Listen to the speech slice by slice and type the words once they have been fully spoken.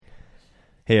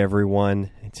Hey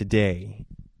everyone, today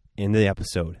in the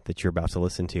episode that you're about to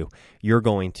listen to, you're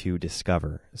going to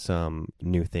discover some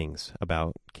new things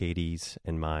about Katie's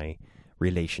and my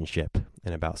relationship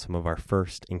and about some of our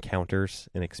first encounters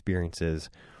and experiences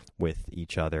with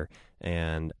each other.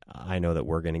 And I know that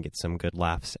we're going to get some good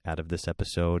laughs out of this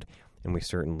episode, and we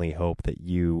certainly hope that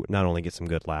you not only get some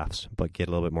good laughs, but get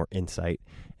a little bit more insight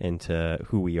into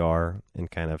who we are and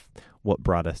kind of what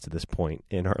brought us to this point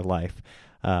in our life.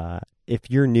 If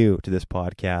you're new to this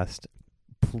podcast,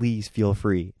 please feel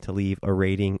free to leave a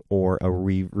rating or a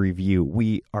review.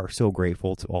 We are so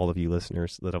grateful to all of you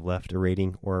listeners that have left a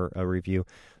rating or a review.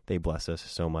 They bless us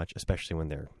so much, especially when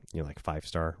they're, like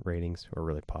 5-star ratings or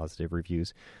really positive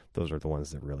reviews. Those are the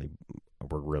ones that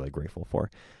we're really grateful for.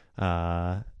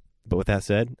 But with that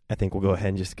said, I think we'll go ahead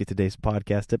and just get today's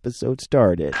podcast episode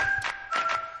started.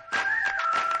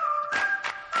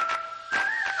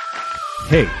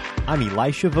 Hey, I'm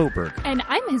Elisha Voberg. And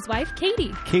I'm his wife,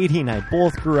 Katie. Katie and I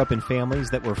both grew up in families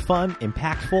that were fun,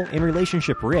 impactful, and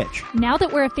relationship rich. Now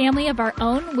that we're a family of our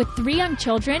own with 3 young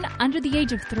children under the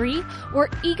age of 3, we're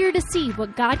eager to see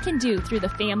what God can do through the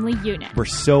family unit. We're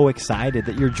so excited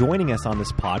that you're joining us on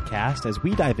this podcast as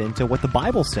we dive into what the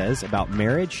Bible says about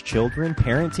marriage, children,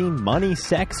 parenting, money,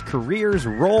 sex, careers,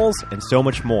 roles, and so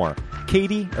much more.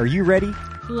 Katie, are you ready?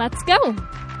 Let's go.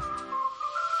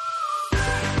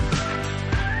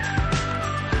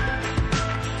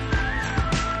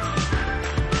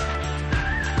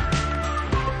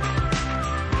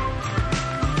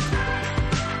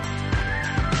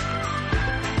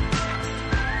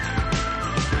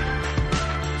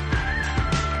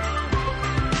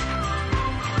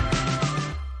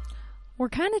 We're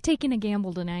kind of taking a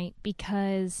gamble tonight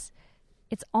because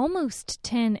it's almost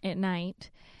 10 at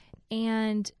night,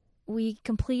 and we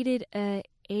completed a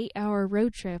 8-hour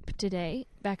road trip today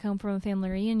back home from a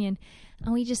family reunion,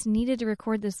 and we just needed to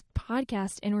record this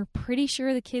podcast, and we're pretty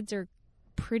sure the kids are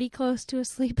pretty close to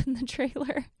asleep in the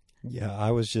trailer. Yeah,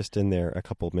 I was just in there a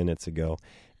couple of minutes ago,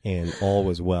 and all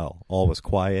was well. All was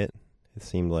quiet. It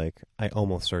seemed like I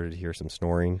almost started to hear some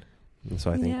snoring, and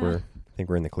so I think we're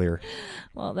in the clear.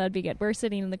 Well, that'd be good. We're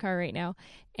sitting in the car right now,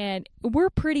 and we're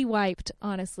pretty wiped,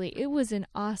 honestly. It was an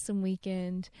awesome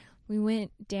weekend. We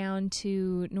went down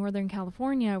to Northern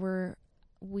California where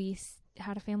we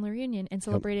had a family reunion and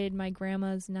celebrated my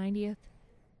grandma's 90th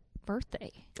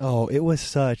birthday. Oh, it was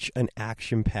such an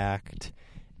action-packed,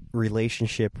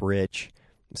 relationship-rich,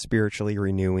 spiritually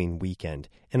renewing weekend,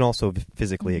 and also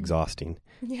physically exhausting.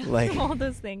 Yeah, like all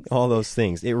those things. All those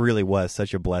things. It really was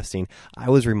such a blessing.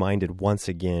 I was reminded once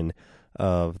again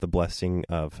of the blessing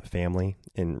of family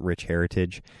and rich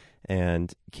heritage.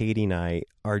 And Katie and I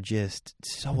are just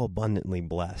so abundantly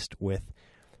blessed with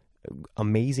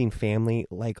amazing family,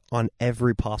 like on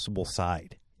every possible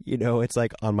side. It's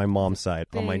like on my mom's side,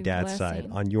 on my dad's side,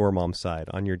 on your mom's side,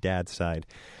 on your dad's side.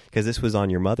 Because this was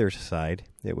on your mother's side.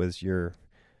 It was your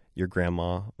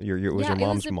grandma, your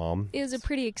mom's mom. It was a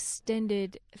pretty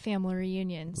extended family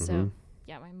reunion. So,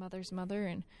 my mother's mother,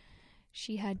 and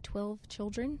she had 12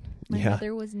 children. My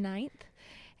mother was 9th.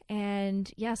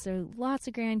 And, so lots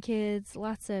of grandkids,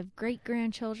 lots of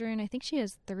great-grandchildren. I think she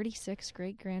has 36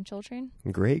 great-grandchildren.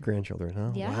 Great-grandchildren,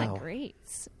 huh? Yeah, wow.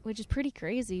 Greats, which is pretty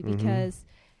crazy because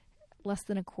less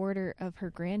than a quarter of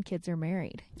her grandkids are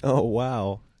married. Oh,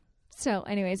 wow. So,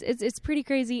 anyways, it's pretty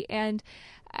crazy, and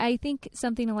I think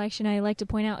something Elisha and I like to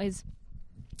point out is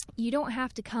you don't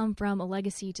have to come from a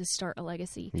legacy to start a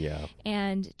legacy. Yeah.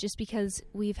 And just because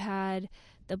we've had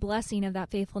the blessing of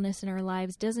that faithfulness in our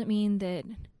lives doesn't mean that,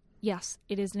 yes,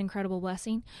 it is an incredible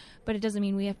blessing, but it doesn't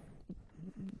mean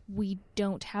we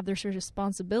don't have the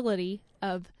responsibility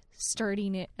of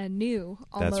starting it anew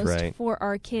almost for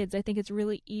our kids. I think it's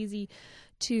really easy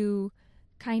to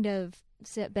kind of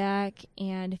sit back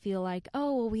and feel like,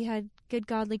 oh, well, we had good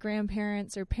godly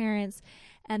grandparents or parents,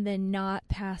 and then not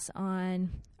pass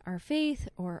on our faith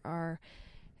or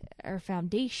our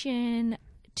foundation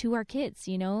to our kids,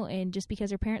 and just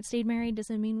because our parents stayed married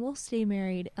doesn't mean we'll stay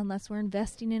married unless we're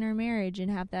investing in our marriage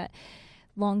and have that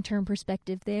long-term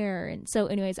perspective there. And so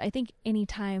anyways, I think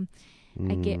anytime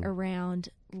I get around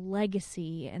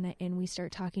legacy and we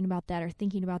start talking about that or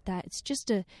thinking about that, it's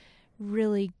just a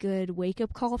really good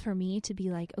wake-up call for me to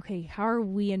be like, okay, how are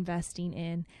we investing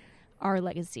in our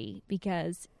legacy?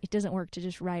 Because it doesn't work to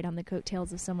just ride on the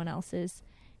coattails of someone else's.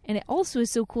 And it also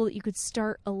is so cool that you could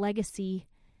start a legacy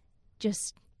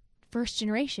just first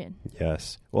generation.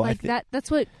 Yes. Well,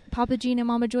 that's what Papa Gene and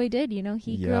Mama Joy did,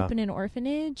 He grew up in an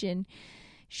orphanage, and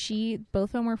both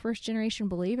of them were first generation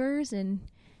believers, and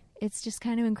it's just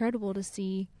kind of incredible to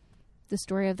see the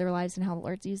story of their lives and how the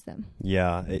Lord's used them.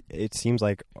 Yeah, it seems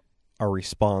like our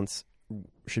response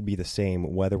should be the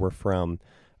same, whether we're from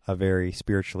a very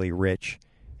spiritually rich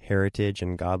heritage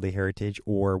and godly heritage,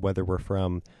 or whether we're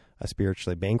from a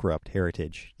spiritually bankrupt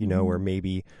heritage, where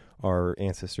maybe our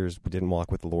ancestors didn't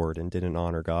walk with the Lord and didn't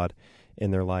honor God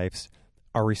in their lives.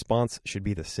 Our response should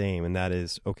be the same, and that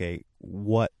is, okay,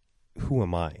 who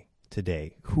am I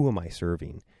today? Who am I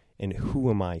serving? And who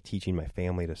am I teaching my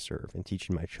family to serve and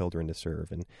teaching my children to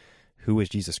serve? And who is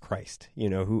Jesus Christ?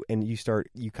 And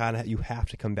you have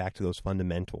to come back to those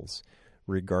fundamentals,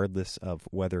 regardless of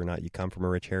whether or not you come from a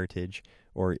rich heritage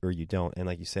or you don't. And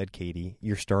like you said, Katie,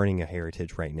 you're starting a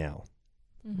heritage right now.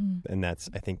 Mm-hmm. And that's,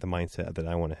 I think, the mindset that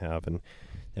I want to have, and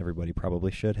everybody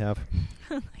probably should have.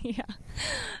 Yeah,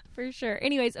 for sure.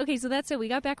 Anyways, okay, so that's it. We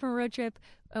got back from a road trip,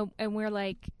 and we're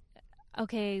like,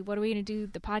 okay, what are we going to do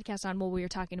the podcast on? Well, we were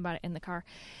talking about it in the car.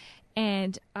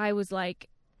 And I was like,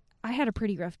 I had a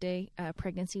pretty rough day,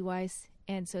 pregnancy-wise.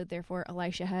 And so, therefore,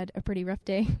 Elisha had a pretty rough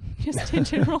day, just in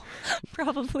general,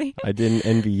 probably. I didn't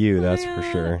envy you, that's for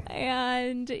sure.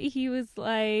 And he was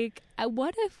like,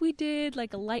 what if we did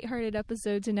like a lighthearted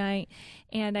episode tonight?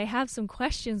 And I have some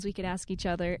questions we could ask each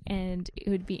other, and it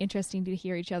would be interesting to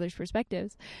hear each other's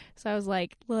perspectives. So I was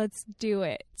like, let's do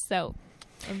it. So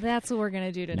that's what we're going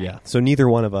to do tonight. Yeah. So neither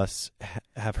one of us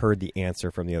have heard the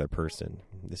answer from the other person.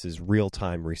 This is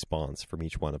real-time response from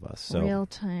each one of us. So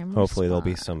real-time hopefully response. There'll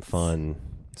be some fun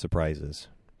surprises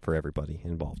for everybody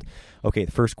involved. Okay,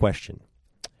 the first question.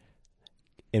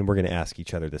 And we're going to ask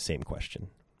each other the same question.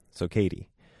 So, Katie,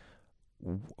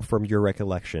 from your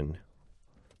recollection,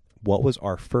 what was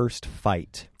our first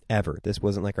fight ever? This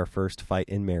wasn't like our first fight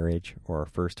in marriage or our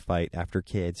first fight after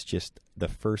kids, just the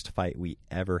first fight we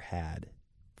ever had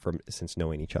since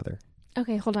knowing each other.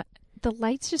 Okay, hold on. The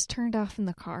lights just turned off in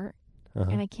the car,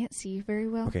 and I can't see you very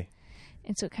well. Okay.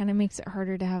 And so it kind of makes it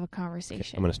harder to have a conversation.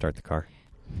 Okay, I'm going to start the car.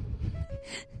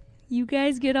 You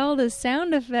guys get all the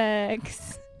sound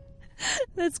effects.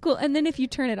 That's cool. And then if you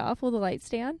turn it off, will the lights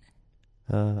stay on?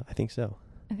 I think so.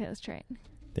 Okay, let's try it.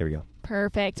 There we go.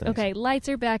 Perfect. Nice. Okay, lights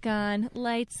are back on.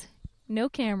 Lights, no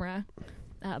camera,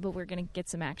 but we're going to get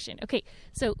some action. Okay,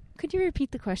 so could you repeat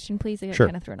the question, please? I got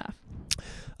kind of thrown off.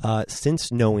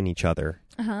 Since knowing each other,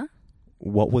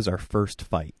 what was our first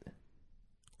fight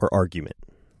or argument?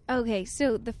 Okay,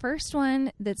 so the first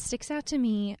one that sticks out to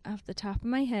me off the top of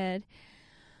my head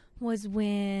was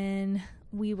when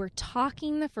we were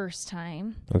talking the first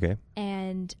time. Okay.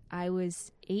 And I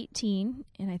was 18,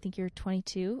 and I think you're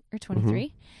 22 or 23.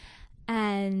 Mm-hmm.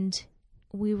 And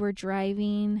we were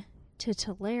driving to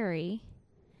Tulare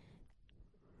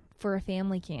for a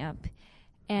family camp.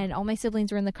 And all my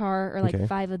siblings were in the car, or like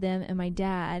 5 of them, and my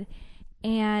dad.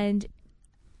 And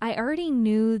I already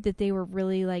knew that they were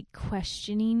really like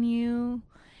questioning you.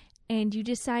 And you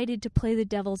decided to play the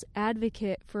devil's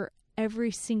advocate for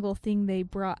every single thing they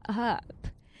brought up.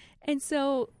 And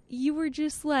so you were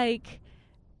just like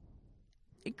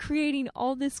creating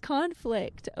all this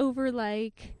conflict over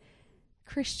like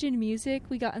Christian music.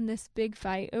 We got in this big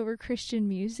fight over Christian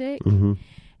music. Mm-hmm.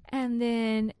 And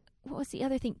then what was the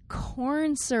other thing?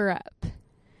 Corn syrup.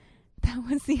 That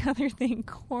was the other thing,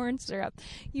 corn syrup.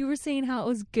 You were saying how it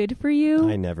was good for you.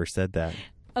 I never said that.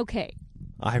 Okay.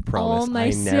 I promise I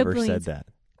never said that.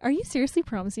 Are you seriously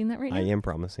promising that right now? I am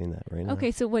promising that right now.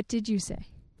 Okay, so what did you say?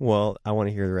 Well, I want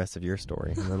to hear the rest of your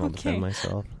story, and then I'll defend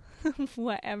myself.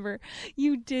 Whatever.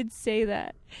 You did say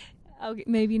that. Okay,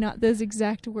 maybe not those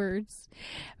exact words.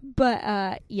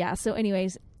 But, yeah, so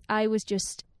anyways, I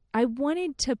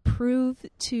wanted to prove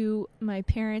to my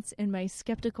parents and my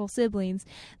skeptical siblings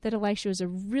that Elisha was a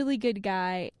really good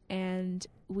guy and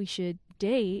we should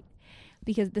date,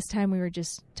 because this time we were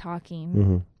just talking.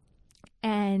 Mm-hmm.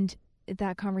 And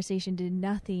that conversation did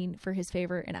nothing for his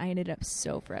favor, and I ended up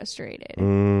so frustrated.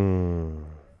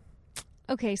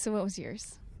 Okay, so what was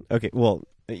yours? Okay, well,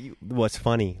 what's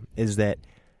funny is that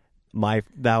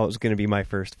that was going to be my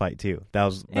first fight too.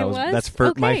 That's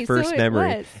my first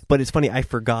memory. Was. But it's funny, I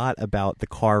forgot about the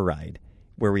car ride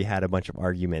where we had a bunch of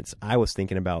arguments. I was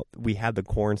thinking about, we had the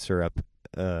corn syrup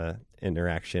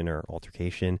interaction or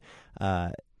altercation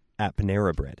at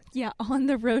Panera Bread. Yeah, on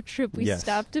the road trip, we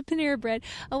stopped at Panera Bread.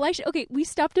 Elisha, okay, we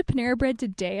stopped at Panera Bread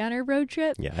today on our road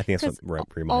trip. Yeah, I think that's what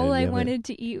reminded me all I of wanted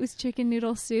to eat was chicken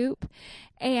noodle soup.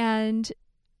 And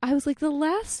I was like, the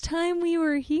last time we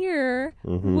were here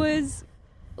was,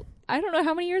 I don't know,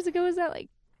 how many years ago was that? Like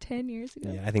 10 years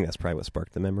ago? Yeah, I think that's probably what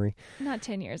sparked the memory. Not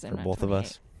 10 years. For both 28. of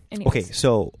us. Anyways. Okay,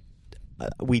 so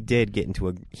we did get into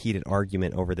a heated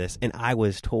argument over this, and I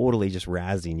was totally just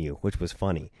razzing you, which was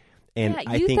funny. And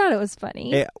yeah, you thought it was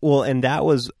funny. Well, and that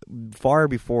was far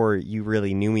before you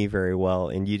really knew me very well,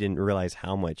 and you didn't realize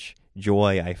how much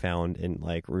joy I found in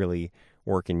like really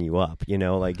working you up,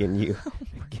 like getting you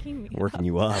working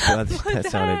you up.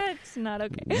 That's not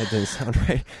okay. That doesn't sound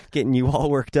right. Getting you all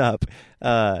worked up.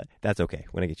 That's okay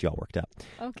when I get you all worked up.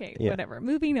 Okay, whatever.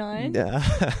 Moving on.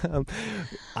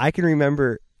 I can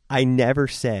remember I never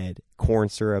said corn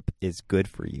syrup is good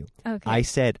for you. Okay. I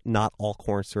said not all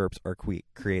corn syrups are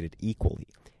created equally.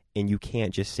 And you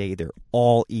can't just say they're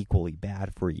all equally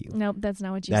bad for you. Nope, that's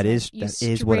not what you said. That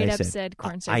is what I said.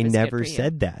 Corn syrup I is never good for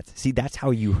said that. See, that's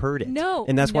how you heard it. No.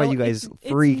 And that's why you guys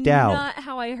freaked it's out. Not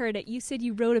how I heard it. You said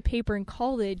you wrote a paper in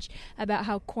college about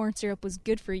how corn syrup was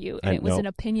good for you, and it was an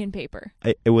opinion paper.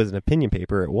 It was an opinion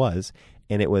paper, it was.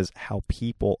 And it was how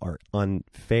people are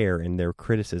unfair in their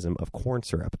criticism of corn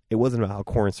syrup. It wasn't about how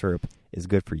corn syrup is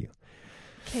good for you.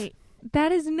 Okay.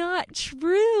 That is not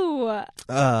true.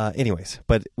 Anyways,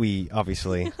 but we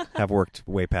obviously have worked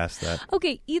way past that.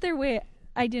 Okay, either way,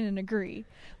 I didn't agree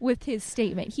with his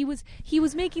statement. He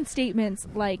was making statements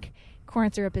like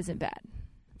corn syrup isn't bad.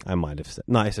 I might have said,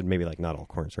 no, I said maybe like not all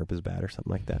corn syrup is bad or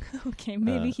something like that. Okay,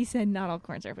 maybe he said not all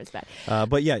corn syrup is bad.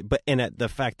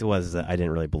 The fact was that I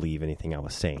didn't really believe anything I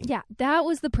was saying. Yeah, that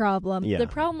was the problem. Yeah. The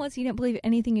problem was he didn't believe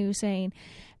anything he was saying,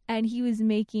 and he was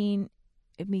making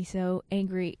me so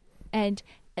angry. And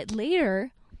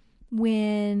later,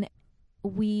 when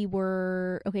we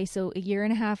were, so a year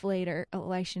and a half later,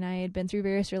 Elisha and I had been through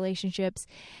various relationships,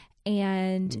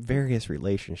 and... Various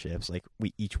relationships? Like,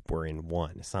 we each were in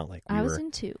one. It's not like I was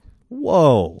in two.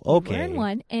 Whoa, okay. We were in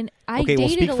one, and I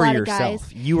dated a lot of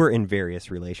guys. You were in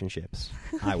various relationships.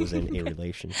 I was in a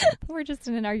relationship. We're just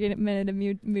in an argumentative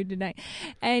mood tonight.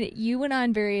 And you went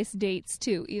on various dates,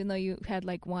 too, even though you had,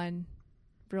 like, one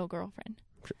real girlfriend.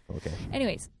 Okay.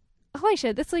 Anyways...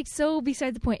 Elisha, that's like so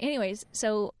beside the point. Anyways,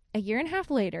 so a year and a half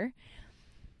later,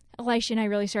 Elisha and I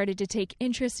really started to take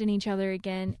interest in each other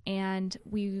again, and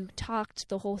we talked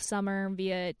the whole summer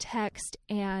via text,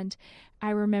 and I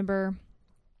remember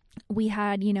we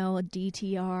had, a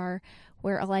DTR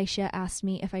where Elisha asked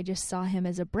me if I just saw him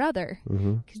as a brother,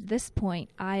 because at this point,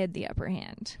 I had the upper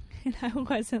hand, and I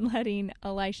wasn't letting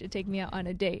Elisha take me out on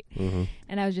a date,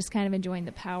 and I was just kind of enjoying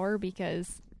the power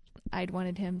because... I'd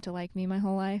wanted him to like me my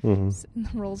whole life. So the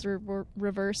roles were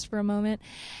reversed for a moment.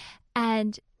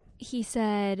 And he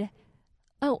said,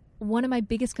 one of my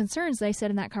biggest concerns that I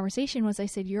said in that conversation was, I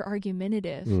said, you're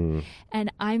argumentative.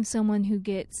 And I'm someone who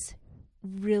gets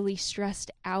really stressed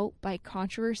out by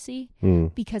controversy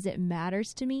because it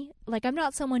matters to me. Like, I'm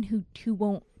not someone who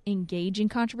won't engage in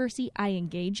controversy. I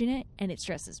engage in it, and it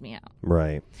stresses me out.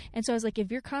 Right. And so I was like,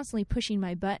 if you're constantly pushing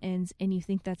my buttons and you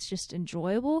think that's just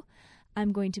enjoyable,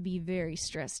 I'm going to be very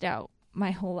stressed out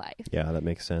my whole life. Yeah, that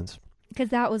makes sense. Because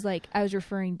that was like, I was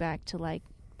referring back to like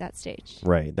that stage.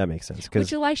 Right, that makes sense.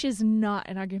 Which Elisha's not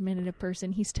an argumentative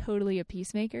person. He's totally a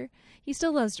peacemaker. He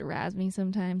still loves to razz me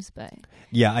sometimes, but...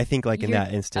 Yeah, I think like in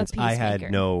that instance, I had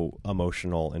no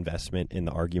emotional investment in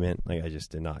the argument. Like, I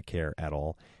just did not care at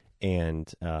all.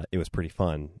 And it was pretty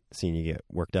fun seeing you get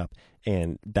worked up.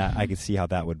 And that I could see how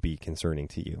that would be concerning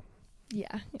to you.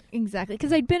 Yeah, exactly.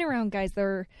 Because I'd been around guys that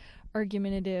were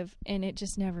argumentative, and it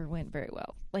just never went very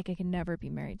well. Like, I could never be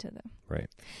married to them. Right.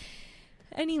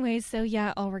 Anyways, so yeah,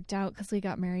 it all worked out because we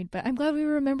got married. But I'm glad we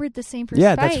remembered the same perspective.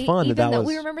 Yeah, that's fun. Even though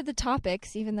we remembered the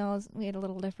topics, even though we had a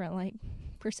little different like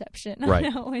perception on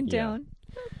how it went down.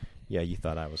 Yeah, you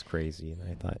thought I was crazy, and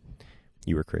I thought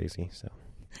you were crazy. So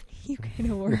you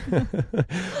kind of were.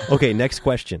 Okay, next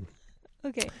question.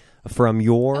 Okay. From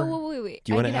your... Oh, wait.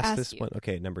 Do you want to ask this one?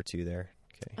 Okay, number 2 there.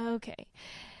 Okay.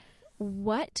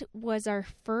 What was our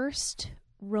first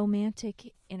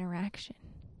romantic interaction?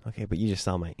 Okay, but you just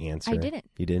saw my answer. I didn't.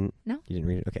 You didn't? No. You didn't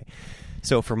read it? Okay.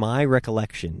 So for my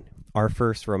recollection, our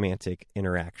first romantic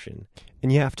interaction,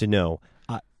 and you have to know,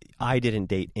 I didn't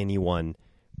date anyone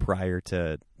prior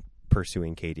to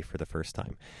pursuing Katie for the first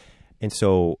time. And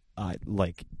so,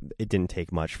 it didn't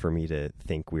take much for me to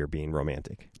think we were being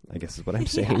romantic, I guess is what I'm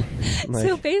saying.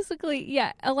 So basically,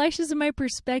 Elisha's my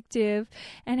perspective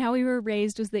and how we were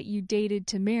raised was that you dated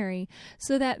to marry.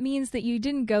 So that means that you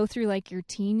didn't go through like your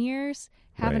teen years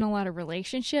having a lot of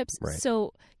relationships. Right.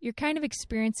 So you're kind of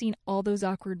experiencing all those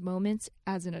awkward moments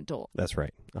as an adult. That's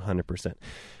right. 100%.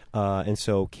 And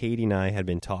so Katie and I had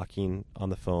been talking on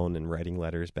the phone and writing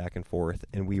letters back and forth,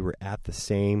 and we were at the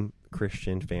same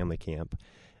Christian family camp,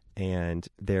 and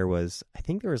there was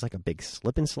like a big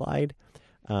slip and slide,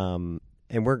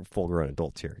 and we're full grown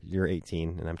adults here. You're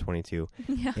 18 and I'm 22.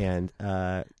 Yeah. And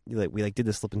we did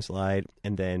the slip and slide,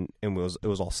 and then it was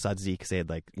all sudsy because they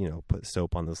had put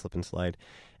soap on the slip and slide,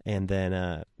 and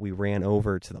then we ran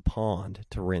over to the pond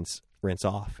to rinse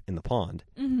off in the pond.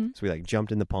 Mm-hmm. So we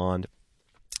jumped in the pond,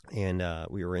 and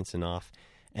we were rinsing off,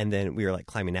 And then we were like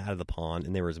climbing out of the pond,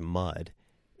 and there was mud,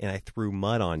 and I threw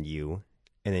mud on you,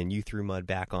 and then you threw mud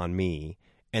back on me,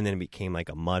 and then it became like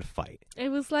a mud fight. It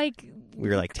was like We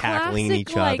were like tackling classic,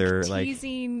 each other, like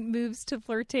teasing moves to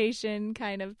flirtation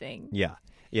kind of thing.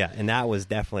 Yeah, and that was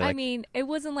definitely. I mean, it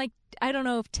wasn't like, I don't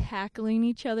know if tackling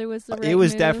each other was the right It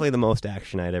was move. definitely the most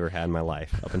action I'd ever had in my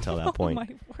life up until that point. Oh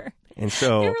my word! And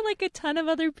so there were like a ton of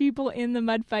other people in the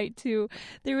mud fight too.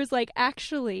 There was like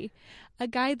actually a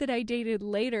guy that I dated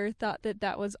later thought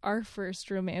that was our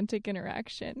first romantic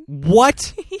interaction.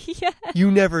 what? Yeah. You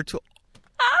never told.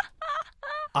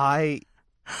 Oh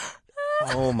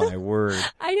my word!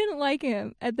 I didn't like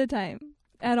him at the time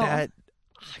at all. I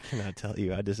cannot tell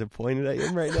you how disappointed I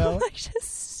am right now.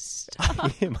 Just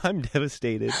stop. I'm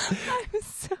devastated. I'm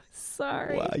so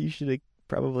sorry. Wow, you should have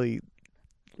probably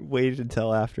waited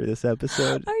until after this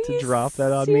episode Are to you drop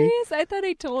that on me. serious? I thought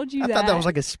I told you I that. thought that was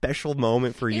like a special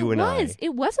moment for you and I.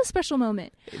 It was a special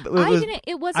moment. It was-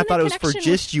 It wasn't. I thought a it was for connection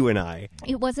just you and I.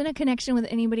 It wasn't a connection with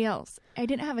anybody else. I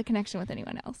didn't have a connection with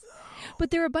anyone else.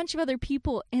 But there were a bunch of other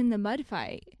people in the mud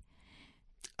fight.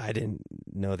 I didn't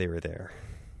know they were there.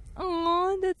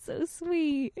 Oh, that's so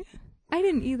sweet. I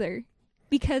didn't either.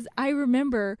 Because I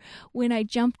remember when I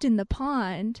jumped in the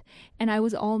pond and I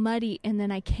was all muddy, and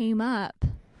then I came up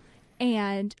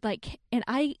and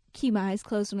I keep my eyes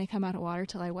closed when I come out of water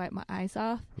till I wipe my eyes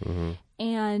off. Mm-hmm.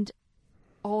 And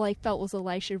all I felt was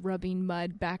Elisha rubbing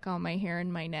mud back on my hair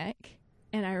and my neck.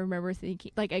 And I remember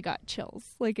thinking, like, I got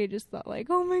chills. Like, I just thought, like,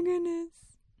 oh my goodness.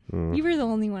 Mm. You were the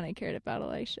only one I cared about,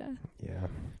 Elisha. Yeah.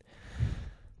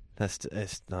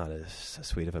 It's not as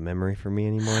sweet of a memory for me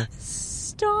anymore.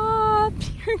 Stop.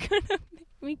 You're going to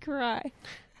make me cry.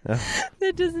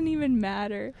 That doesn't even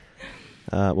matter.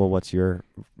 Well, what's your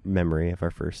memory of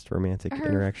our first romantic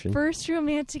interaction? First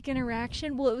romantic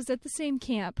interaction? Well, it was at the same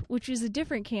camp, which is a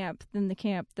different camp than the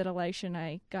camp that Elisha and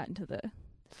I got into the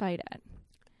fight at.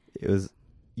 It was.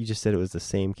 You just said it was the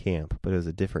same camp, but it was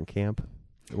a different camp.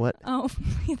 What? Oh,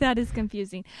 that is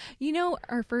confusing. You know,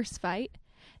 our first fight,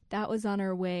 that was on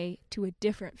our way to a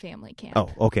different family camp. Oh,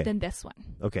 okay. Than this one.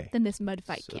 Okay. Than this mud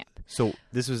fight camp. So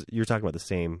this was, you're talking about the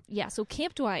same. Yeah, so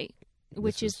Camp Dwight,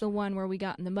 which is the one where we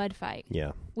got in the mud fight.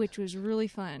 Yeah. Which was really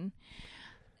fun.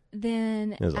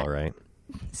 Then... It was all right.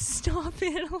 Stop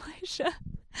it, Elisha.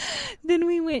 Then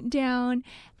we went down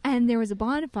and there was a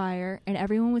bonfire and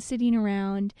everyone was sitting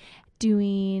around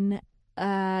doing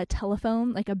a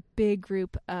telephone, like a big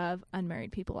group of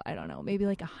unmarried people. I don't know, maybe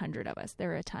like 100 of us. There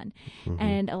were a ton. Mm-hmm.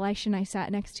 And Elisha and I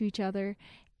sat next to each other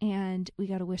and we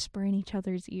got to whisper in each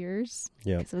other's ears.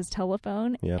 Yeah. Because it was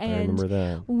telephone. Yeah, I and remember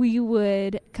that. we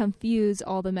would confuse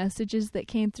all the messages that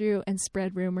came through and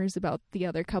spread rumors about the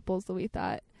other couples that we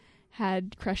thought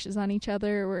had crushes on each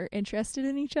other or were interested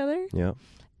in each other. Yeah.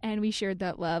 And we shared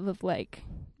that love of like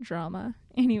drama.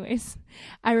 Anyways,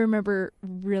 I remember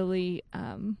really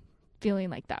feeling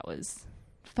like that was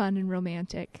fun and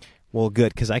romantic. Well,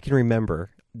 good, because I can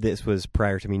remember this was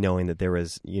prior to me knowing that there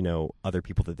was, other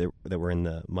people that were in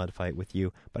the mud fight with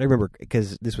you. But I remember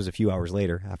because this was a few hours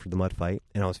later after the mud fight,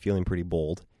 and I was feeling pretty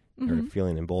bold, or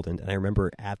feeling emboldened. And I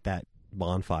remember at that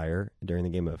bonfire during the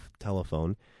game of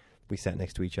telephone, we sat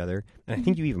next to each other, and I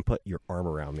think you even put your arm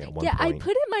around me at one point. Yeah, I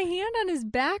put my hand on his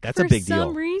back. That's a big deal. For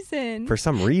some reason. For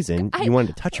some reason, you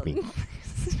wanted to touch me.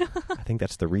 I think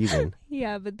that's the reason.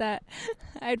 Yeah, but that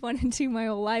I'd wanted to my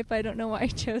whole life. I don't know why I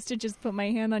chose to just put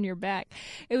my hand on your back.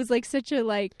 It was like such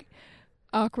a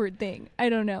awkward thing. I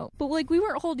don't know. But we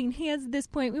weren't holding hands at this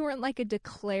point. We weren't like a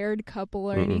declared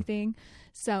couple or anything.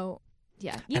 So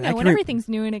yeah, when everything's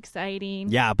new and exciting.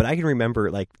 Yeah, but I can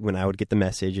remember when I would get the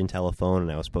message in telephone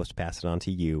and I was supposed to pass it on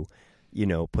to you,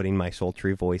 putting my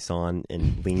sultry voice on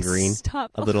and lingering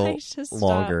a little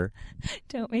longer.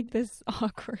 Don't make this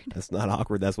awkward. That's not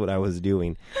awkward. That's what I was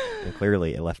doing. And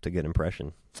clearly it left a good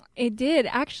impression. It did.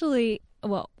 Actually,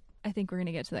 well, I think we're going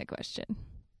to get to that question.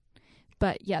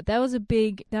 But yeah, that was a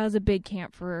big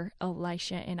camp for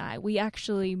Elisha and I. We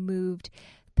actually moved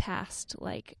past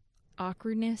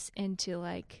awkwardness into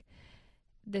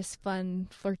this fun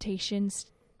flirtation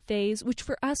phase, which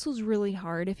for us was really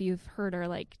hard. If you've heard our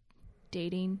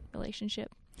dating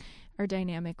relationship, our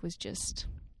dynamic was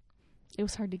it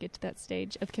was hard to get to that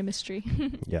stage of chemistry.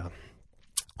 Yeah.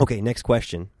 Okay, next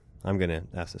question. I'm going to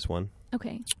ask this one.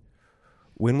 Okay.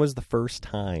 When was the first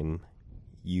time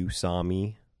you saw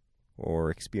me or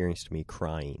experienced me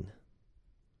crying?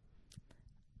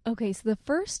 Okay, so the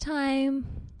first time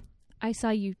I saw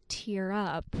you tear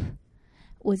up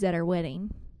was at our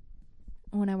wedding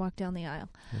when I walked down the aisle.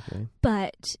 Okay.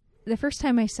 But the first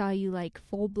time I saw you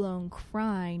full-blown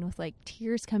crying with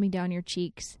tears coming down your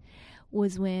cheeks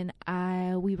was when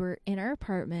we were in our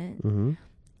apartment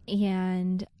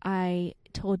and I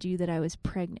told you that I was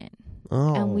pregnant.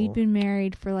 Oh. And we'd been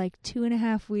married for like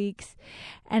 2.5 weeks.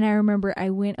 And I remember I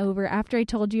went over, after I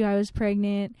told you I was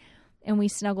pregnant and we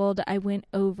snuggled, I went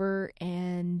over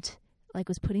and like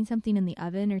was putting something in the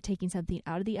oven or taking something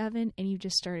out of the oven, and you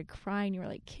just started crying. You were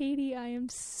like, Katie, I am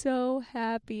so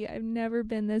happy. I've never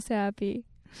been this happy.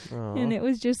 Aw. And it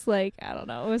was just like, I don't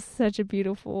know, it was such a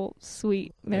beautiful,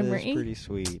 sweet memory. It's pretty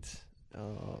sweet.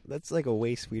 Oh, that's like a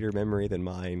way sweeter memory than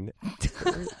mine.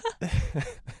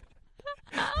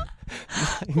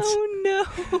 Oh no.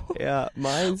 Yeah,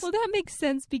 mine's... Well, that makes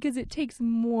sense because it takes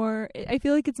more, I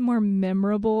feel like it's more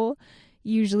memorable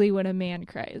usually when a man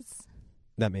cries.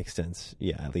 That makes sense.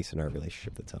 Yeah, at least in our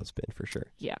relationship, that's how it's been for sure.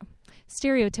 Yeah.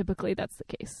 Stereotypically, that's the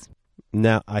case.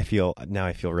 Now I feel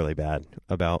really bad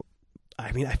about...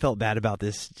 I mean, I felt bad about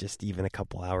this just even a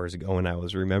couple hours ago when I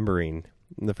was remembering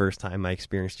the first time I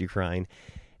experienced you crying.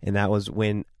 And that was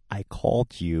when I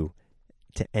called you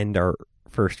to end our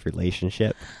first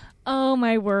relationship. Oh,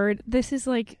 my word. This is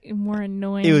like more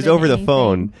annoying. It was than over the anything.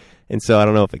 phone. And so I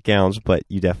don't know if it counts, but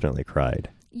you definitely cried.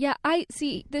 Yeah,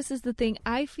 this is the thing.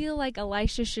 I feel like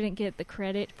Elisha shouldn't get the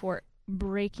credit for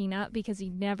breaking up because he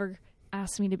never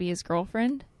asked me to be his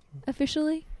girlfriend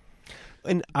officially.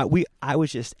 And I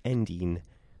was just ending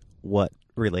what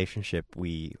relationship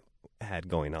we had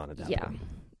going on at that point.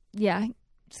 Yeah.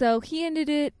 So he ended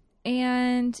it,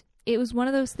 and it was one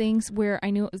of those things where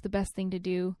I knew it was the best thing to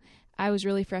do. I was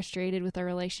really frustrated with our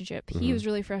relationship. Mm-hmm. He was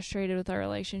really frustrated with our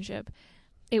relationship.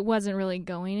 It wasn't really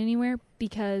going anywhere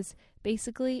because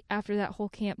basically after that whole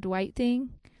Camp Dwight thing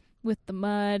with the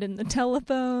mud and the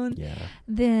telephone,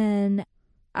 then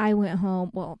I went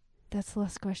home. Well, that's the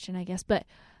last question, I guess. But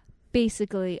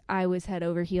basically, I was head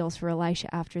over heels for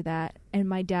Elisha after that. And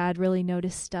my dad really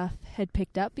noticed stuff had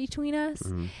picked up between us.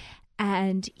 Mm-hmm.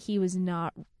 And he was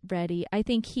not ready. I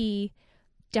think he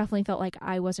definitely felt like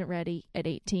I wasn't ready at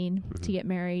 18 to get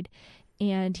married.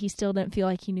 And he still didn't feel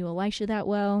like he knew Elisha that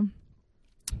well.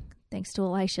 Thanks to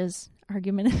Elisha's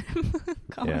argumentative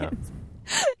comments.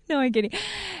 Yeah. No, I'm kidding.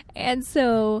 And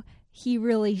so he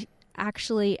really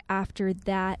actually after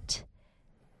that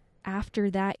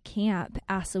camp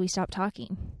asked that we stop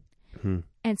talking. Mm-hmm.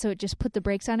 And so it just put the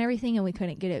brakes on everything and we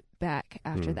couldn't get it back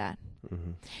after that.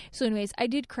 Mm-hmm. So anyways, I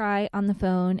did cry on the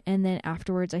phone, and then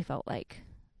afterwards I felt like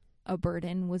a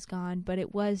burden was gone, but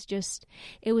it was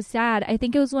sad. I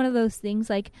think it was one of those things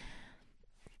like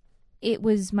it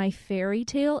was my fairy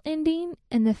tale ending,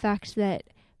 and the fact that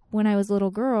when I was a little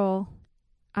girl,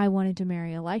 I wanted to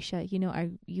marry Elisha.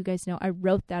 You guys know I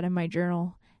wrote that in my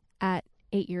journal at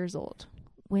 8 years old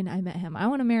when I met him. I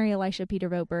want to marry Elisha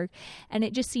Peter Voetberg, and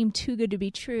it just seemed too good to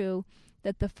be true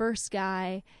that the first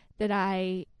guy that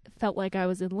I felt like I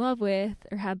was in love with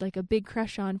or had like a big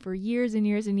crush on for years and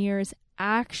years and years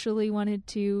actually wanted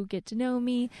to get to know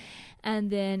me. And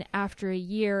then after a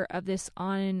year of this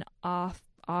on and off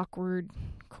awkward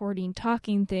courting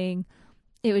talking thing,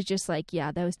 it was just like,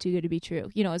 yeah, that was too good to be true.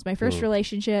 It was my first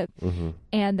relationship,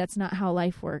 and that's not how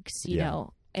life works, you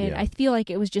know. And I feel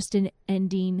like it was just an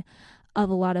ending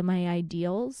of a lot of my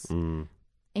ideals.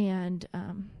 And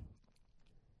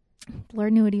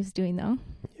Lord knew what he was doing, though.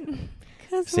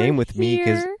 Same with me,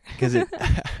 because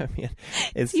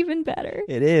it's even better.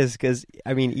 It is, because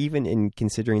I mean, even in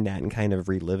considering that and kind of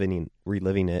reliving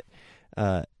it,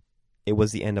 it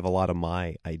was the end of a lot of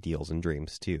my ideals and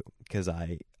dreams too. Because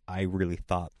I really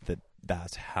thought that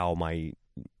that's how my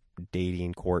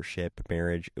dating, courtship,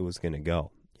 marriage it was going to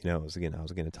go. I was going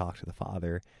to talk to the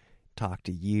Father, talk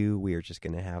to you. We were just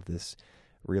going to have this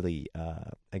really,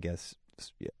 I guess,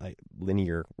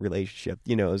 linear relationship.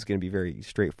 It was going to be very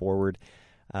straightforward,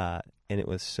 and it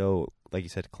was so, like you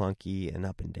said, clunky and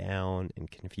up and down and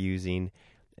confusing,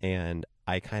 and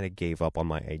I kind of gave up on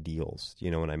my ideals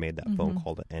when I made that phone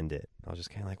call to end it. I was just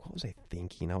kind of like, what was I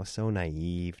thinking? I was so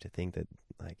naive to think that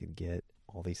I could get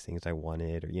all these things I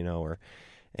wanted,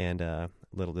 and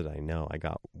little did I know I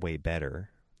got way better.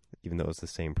 Even though it was the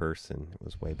same person, it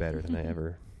was way better than I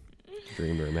ever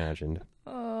dreamed or imagined.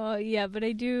 Oh, yeah, but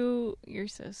I do. You're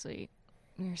so sweet.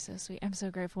 You're so sweet. I'm so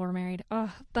grateful we're married.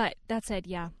 Oh, but that said,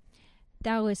 yeah,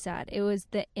 that was sad. It was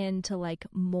the end to like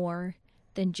more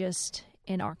than just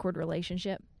an awkward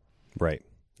relationship. Right.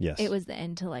 Yes. It was the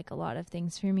end to like a lot of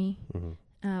things for me.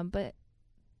 But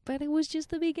it was just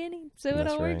the beginning, so it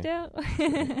all worked out.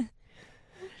 Right.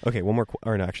 Okay,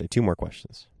 two more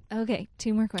questions. Okay,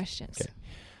 2 more questions. Okay.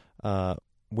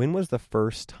 When was the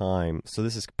first time, so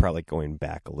this is probably going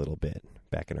back a little bit,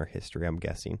 back in our history, I'm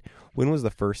guessing. When was the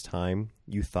first time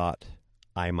you thought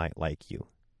I might like you?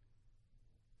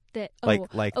 that like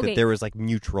okay. that there was like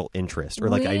mutual interest, or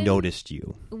like I noticed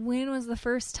you. When was the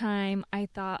first time I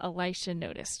thought Elisha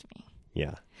noticed me?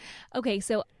 Yeah. Okay,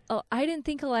 so I didn't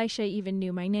think Elisha even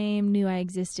knew my name, knew I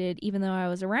existed, even though I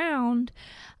was around,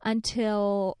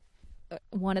 until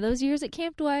one of those years at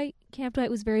Camp Dwight. Camp Dwight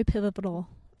was very pivotal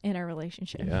in our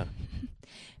relationship. Yeah.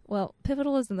 Well,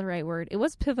 pivotal isn't the right word. It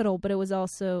was pivotal, but it was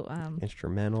also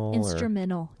instrumental.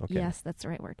 Instrumental. Okay. Yes, that's the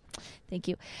right word. Thank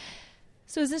you.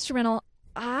 So it was instrumental.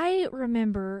 I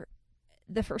remember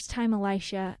the first time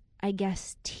Elisha, I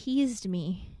guess, teased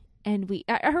me, and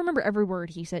I remember every word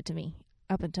he said to me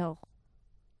up until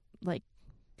like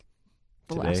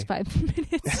the Today? last 5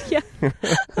 minutes. Yeah.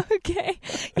 Okay.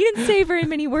 He didn't say very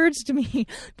many words to me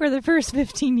for the first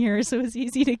 15 years, so it was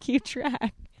easy to keep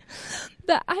track.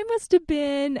 But I must have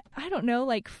been, I don't know,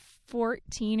 like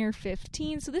 14 or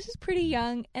 15. So this is pretty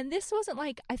young. And this wasn't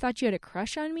like I thought you had a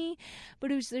crush on me,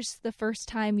 but it was just the first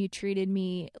time you treated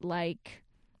me like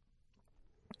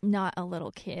not a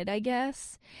little kid, I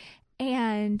guess.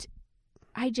 And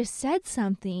I just said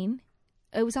something.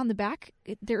 It was on the back.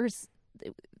 There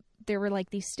were like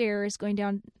these stairs going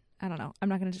down. I don't know. I'm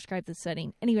not going to describe the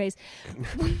setting. Anyways,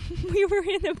 we were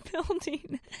in a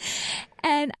building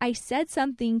and I said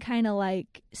something kind of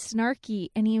like snarky,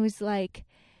 and he was like,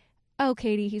 "Oh,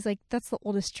 Katie," he's like, "that's the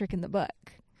oldest trick in the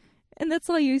book." And that's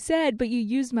all you said, but you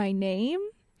used my name,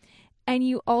 and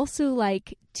you also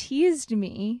like teased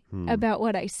me about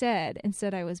what I said and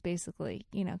said I was basically,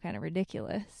 kind of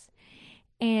ridiculous.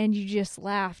 And you just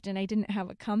laughed, and I didn't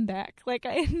have a comeback. Like,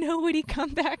 I had no witty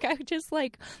comeback. I just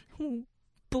like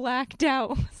blacked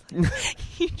out.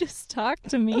 You just talked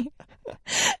to me,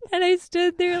 and I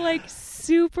stood there like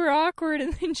super awkward,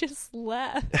 and then just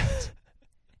left.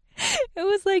 It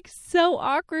was like so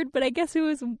awkward, but I guess it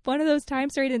was one of those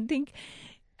times where I didn't think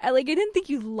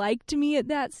you liked me at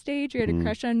that stage or had a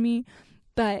crush on me,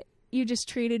 but you just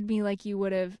treated me like you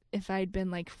would have if I'd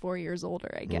been like 4 years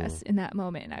older, I guess, in that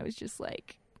moment. And I was just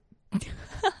like,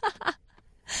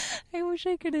 I wish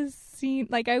I could have seen,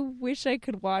 like, I wish I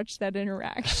could watch that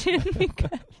interaction.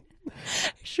 Because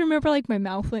I just remember, like, my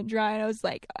mouth went dry, and I was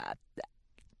like,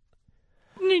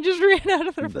 and he just ran out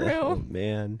of the room. Oh,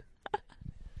 man.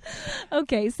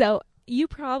 Okay, so you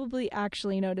probably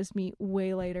actually noticed me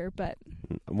way later, but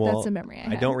that's a memory I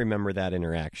have. I don't remember that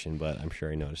interaction, but I'm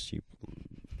sure I noticed you.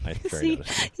 I'm sure I See,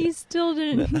 noticed you still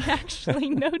didn't actually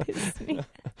notice me.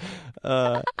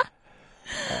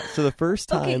 So the first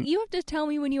time... Okay, you have to tell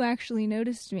me when you actually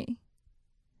noticed me.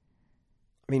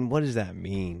 I mean, what does that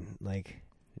mean? Like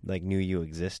knew you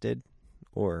existed?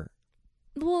 Or...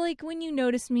 Well, like, when you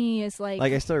noticed me is like...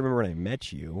 Like, I still remember when I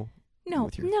met you. No.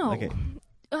 Okay.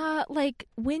 Like,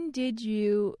 when did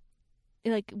you...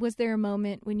 Like, was there a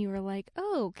moment when you were like,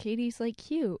 oh, Katie's, like,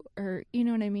 cute? Or, you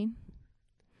know what I mean?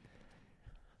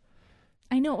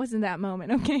 I know it wasn't that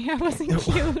moment, okay? I wasn't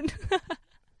cute.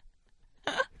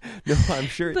 No, I'm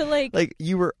sure. But like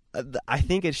you were. I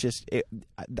think it's just.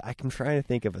 I'm trying to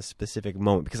think of a specific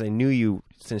moment because I knew you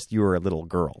since you were a little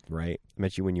girl, right? I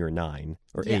met you when you were 9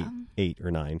 or 8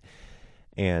 or 9,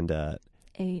 and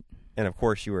 8. And of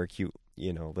course, you were a cute,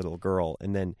 little girl.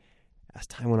 And then as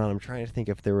time went on, I'm trying to think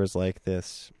if there was like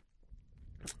this,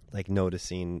 like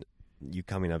noticing you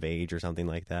coming of age or something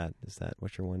like that. Is that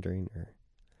what you're wondering? Or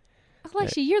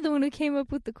Elisha, you're the one who came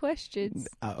up with the questions.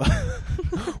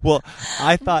 Well,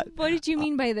 I thought... What did you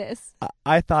mean by this?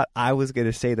 I thought I was going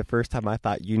to say the first time I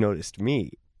thought you noticed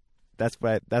me. That's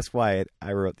why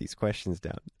I wrote these questions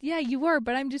down. Yeah, you were,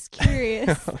 but I'm just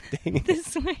curious. Oh, dang it.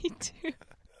 This way, too.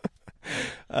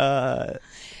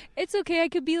 It's okay. I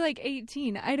could be like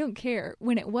 18. I don't care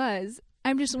when it was.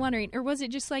 I'm just wondering. Or was it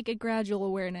just like a gradual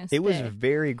awareness? It was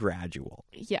very gradual.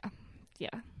 Yeah. Yeah,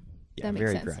 that makes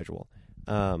very sense. Gradual.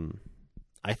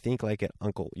 I think like at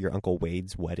your Uncle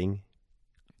Wade's wedding,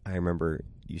 I remember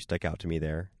you stuck out to me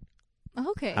there.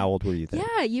 Okay. How old were you then?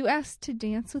 Yeah, you asked to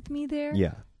dance with me there.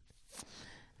 Yeah.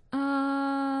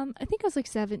 I think I was like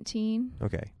 17.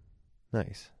 Okay.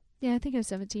 Nice. Yeah, I think I was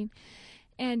 17.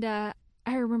 And I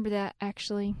remember that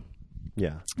actually.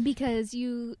 Yeah. Because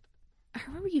I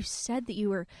remember you said that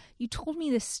you told me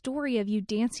this story of you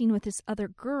dancing with this other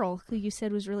girl who you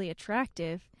said was really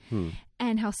attractive,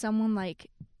 and how someone like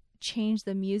changed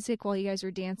the music while you guys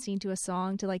were dancing to a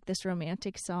song, to like this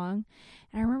romantic song.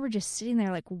 And I remember just sitting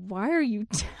there like, why are you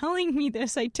telling me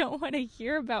this? I don't want to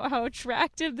hear about how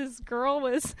attractive this girl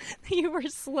was that you were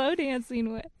slow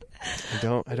dancing with. I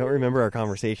don't remember our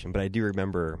conversation, but I do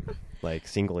remember like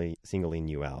singling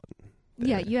you out there.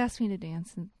 Yeah, you asked me to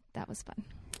dance, and that was fun.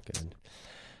 Good.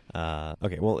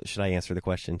 Okay, well, should I answer the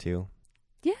question too?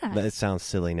 Yeah. That sounds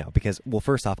silly now because, well,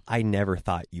 first off, I never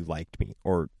thought you liked me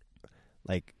or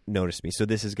like noticed me. So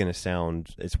this is going to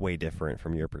sound, it's way different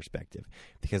from your perspective,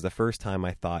 because the first time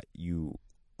I thought you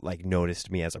like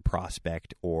noticed me as a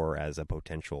prospect or as a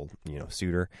potential,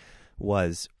 suitor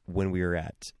was when we were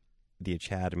at the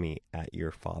academy at your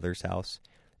father's house,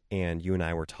 and you and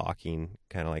I were talking,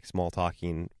 kind of like small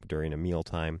talking during a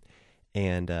mealtime.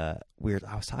 And I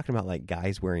was talking about like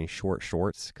guys wearing short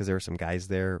shorts, because there were some guys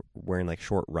there wearing like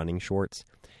short running shorts,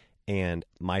 and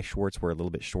my shorts were a little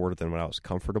bit shorter than what I was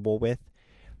comfortable with.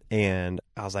 And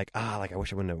I was like, I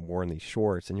wish I wouldn't have worn these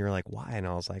shorts. And you were like, why? And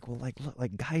I was like, well, like, look,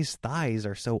 like guys' thighs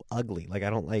are so ugly. Like, I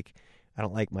don't like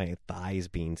my thighs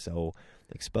being so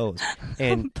exposed.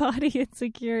 And body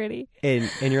insecurity. And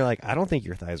you're like, I don't think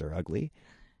your thighs are ugly.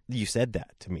 You said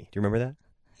that to me. Do you remember that?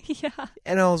 Yeah.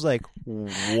 And I was like,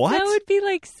 what? That would be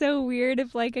like so weird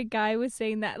if like a guy was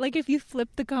saying that. Like if you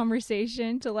flipped the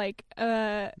conversation to like,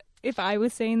 if I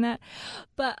was saying that.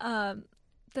 But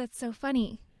that's so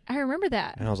funny. I remember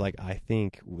that. And I was like, I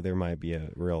think there might be a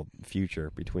real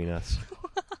future between us.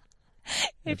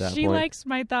 If she likes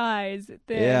my thighs,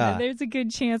 then there's a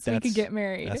good chance we could get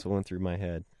married. That's what went through my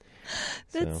head.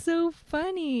 That's so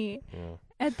funny. Yeah.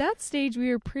 At that stage, we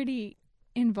were pretty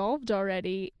involved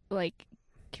already, like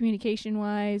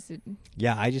communication-wise.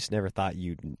 Yeah, I just never thought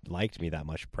you liked me that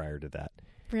much prior to that.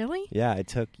 Really? Yeah, it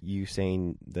took you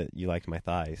saying that you liked my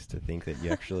thighs to think that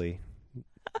you actually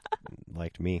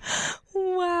liked me.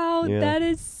 Wow, that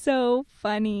is so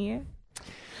funny.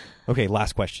 Okay,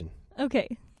 last question.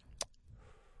 Okay.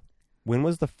 When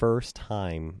was the first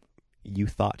time you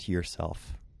thought to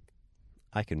yourself,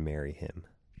 I could marry him?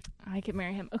 I could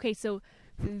marry him. Okay, so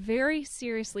very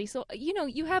seriously. So,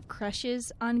 you have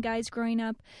crushes on guys growing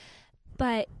up,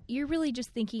 but you're really just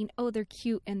thinking, oh, they're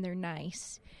cute and they're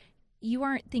nice. You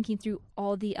aren't thinking through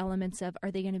all the elements of,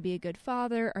 are they going to be a good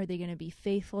father? Are they going to be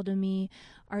faithful to me?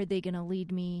 Are they going to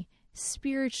lead me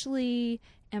spiritually?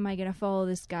 Am I going to follow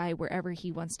this guy wherever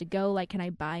he wants to go? Like, can I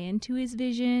buy into his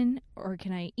vision? Or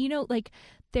can I, like,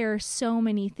 there are so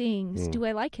many things. Do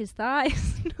I like his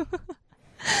thighs?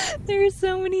 There are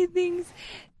so many things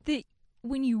that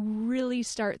when you really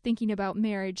start thinking about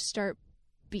marriage, start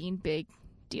being big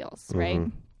deals,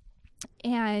 right?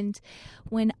 And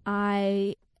when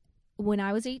I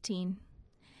was 18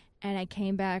 and I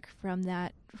came back from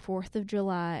that 4th of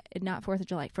July,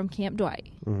 from Camp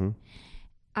Dwight,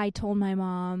 I told my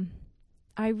mom,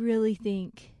 I really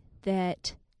think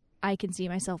that I can see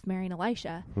myself marrying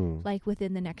Elisha, like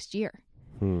within the next year.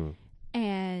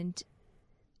 And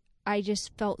I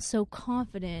just felt so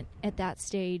confident at that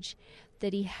stage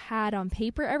that he had on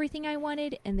paper everything I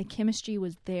wanted, and the chemistry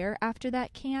was there after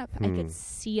that camp. I could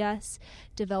see us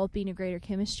developing a greater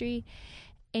chemistry.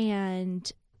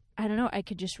 And I don't know, I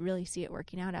could just really see it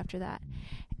working out after that.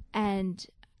 And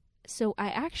so I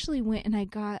actually went and I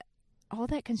got all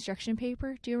that construction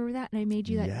paper. Do you remember that? And I made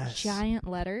you that giant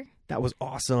letter. That was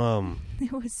awesome.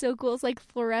 It was so cool. It's like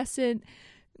fluorescent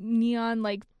neon,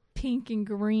 like pink and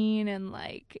green. And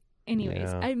like,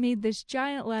 anyways, I made this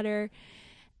giant letter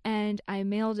and I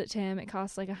mailed it to him. It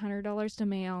cost like $100 to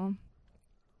mail.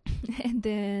 And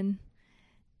then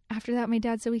after that, my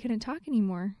dad said we couldn't talk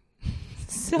anymore.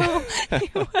 So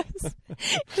it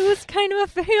was kind of a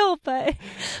fail, but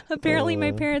apparently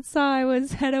my parents saw I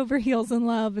was head over heels in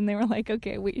love, and they were like,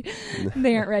 okay,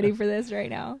 they aren't ready for this right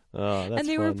now. Oh, that's and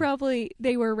they fun.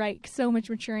 they were right. So much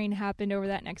maturing happened over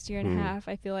that next year and a half.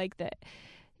 I feel like that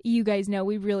you guys know,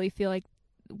 we really feel like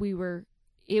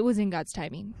it was in God's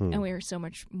timing, and we were so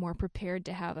much more prepared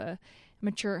to have a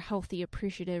mature, healthy,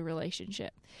 appreciative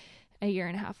relationship a year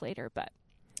and a half later. But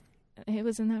it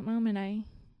was in that moment I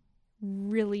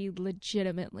really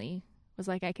legitimately was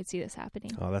like, I could see this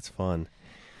happening. Oh, that's fun.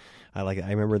 I like it. I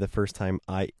remember the first time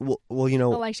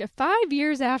Elisha, 5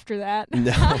 years after that,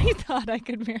 I thought I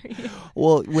could marry you.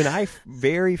 Well, when at the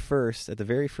very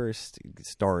first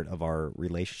start of our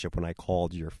relationship, when I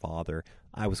called your father,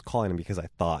 I was calling him because I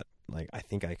thought, like, I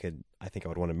think I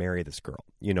would want to marry this girl.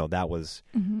 That was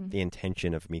the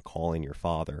intention of me calling your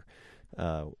father.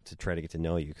 To try to get to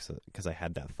know you, because I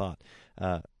had that thought.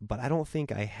 But I don't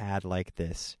think I had like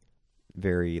this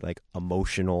very like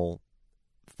emotional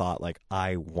thought, like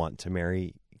I want to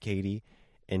marry Katie,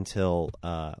 until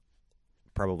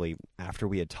probably after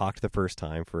we had talked the first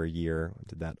time for a year,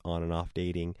 did that on and off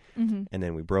dating, and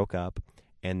then we broke up,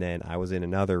 and then I was in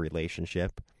another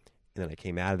relationship, and then I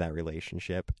came out of that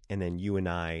relationship, and then you and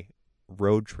I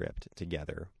road tripped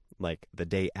together like the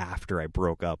day after I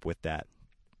broke up with that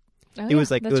Oh, It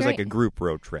was like that's like right. a group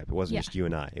road trip. It wasn't Yeah. just you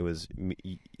and I. It was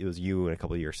you and a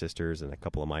couple of your sisters and a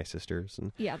couple of my sisters.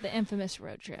 And Yeah, the infamous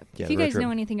road trip. Yeah, If the you road guys trip.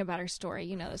 know anything about our story,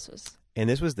 you know this was...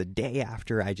 this was the day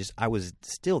after I was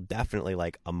still definitely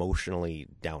like emotionally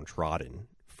downtrodden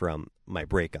from my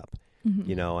breakup.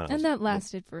 You know, and, I was, And that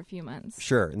lasted for a few months.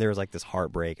 sure. And there was like this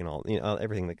heartbreak and all,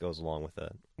 everything that goes along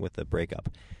with the breakup.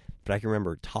 But I can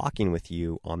remember talking with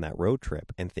you on that road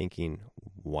trip and thinking,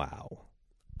 wow,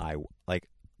 I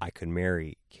could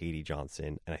marry Katie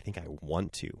Johnson, and I think I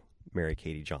want to marry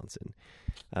Katie Johnson.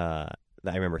 I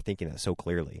remember thinking that so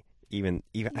clearly. Even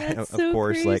That's of so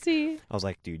course, crazy. like I was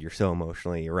like, dude, you're so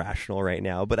emotionally irrational right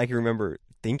now. But I can remember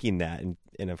thinking that,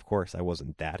 and of course, I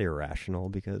wasn't that irrational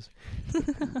because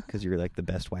you're like the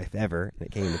best wife ever, and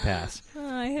it came to pass. Oh,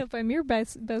 I hope I'm your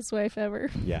best wife ever.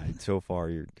 Yeah, so far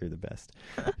you're the best.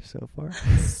 So far,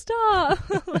 Stop,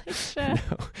 Alicia.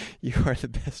 no, you are the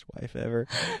best wife ever.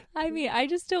 I mean, I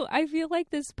just don't. I feel like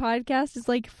this podcast is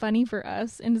like funny for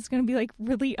us, and it's going to be like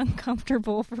really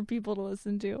uncomfortable for people to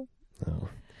listen to. Oh,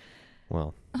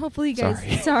 well. Hopefully, you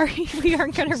guys. Sorry, we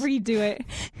aren't going to redo it.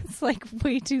 It's like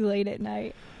way too late at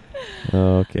night.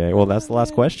 Okay, well, that's the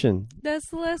last question. That's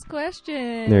the last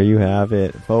question. There you have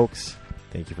it, folks.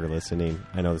 Thank you for listening.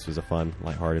 I know this was a fun,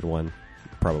 lighthearted one.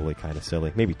 Probably kind of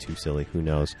silly. Maybe too silly. Who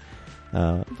knows? We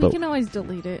But can always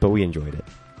delete it. but we enjoyed it.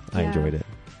 I Yeah. enjoyed it.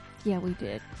 Yeah, we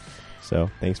did. So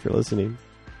thanks for listening.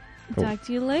 Talk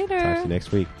to you later. Talk to you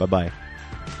next week. Bye-bye.